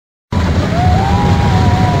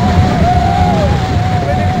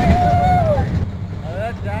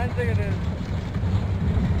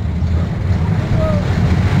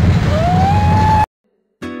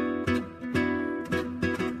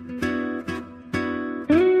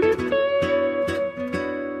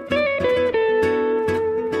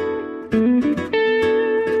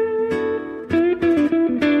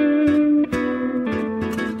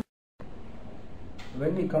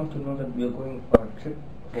we are going for a trip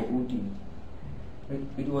for Ooty.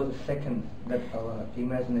 It was the second that our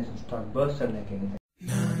imagination started bursting like anything.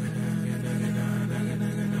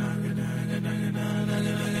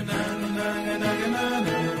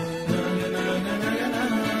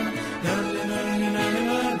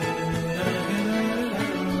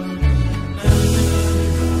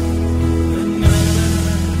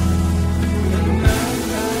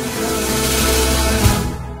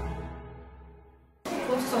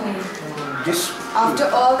 After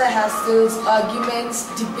all the hassles, arguments,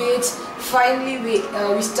 debates, finally we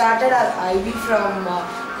started our IV from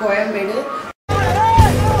Coimbatore.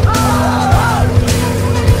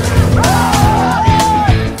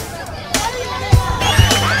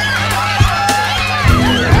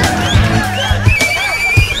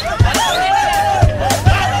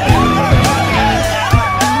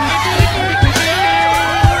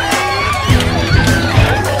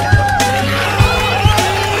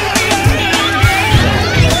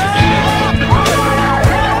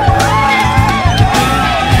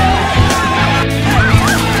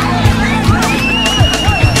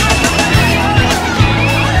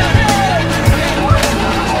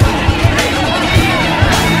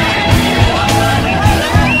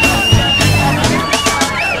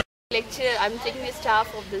 I'm taking the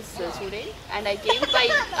staff of this student, and I came by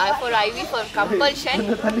for IV for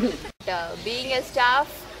compulsion. Being a staff,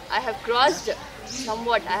 I have crossed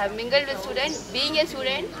somewhat. I have mingled with students. Being a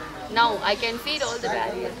student, now I can feel all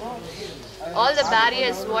the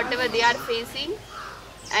barriers, whatever they are facing.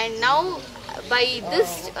 And now by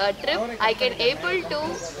this trip, I can able to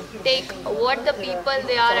take what the people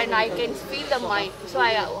they are, and I can feel the mind. So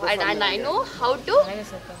I know how to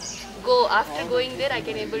go. After going there, I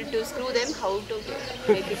can able to screw them how to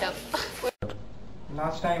make it up.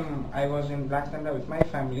 Last time I was in Black Thunder with my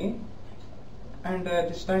family, and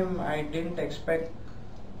this time I didn't expect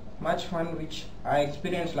much fun which I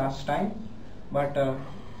experienced last time, but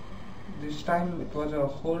this time it was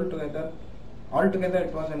altogether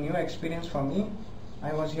it was a new experience for me.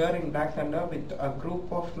 I was here in Black Thunder with a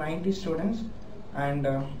group of 90 students, and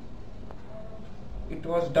it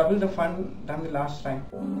was double the fun than the last time.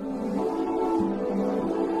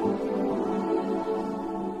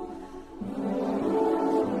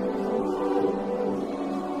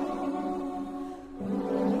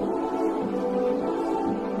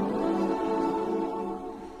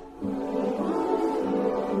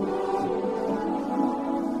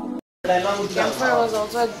 Campfire was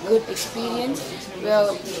also a good experience where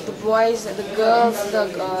the boys, the girls, the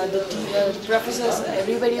professors,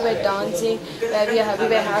 everybody were dancing, where we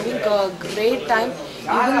were having a great time.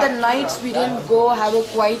 Even the nights we didn't go have a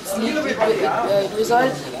quiet sleep. It was all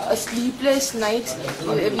a sleepless nights.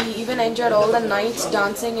 We even enjoyed all the nights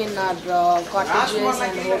dancing in our cottages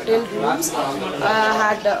and hotel rooms.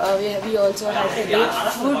 We also had great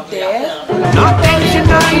food there.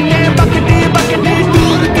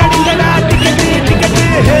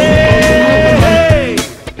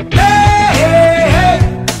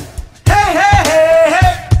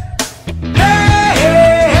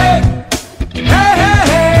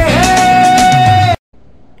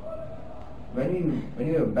 When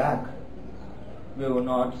we were back, we were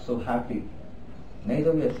not so happy.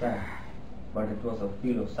 Neither we were sad, but it was a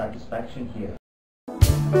feel of satisfaction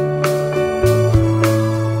here.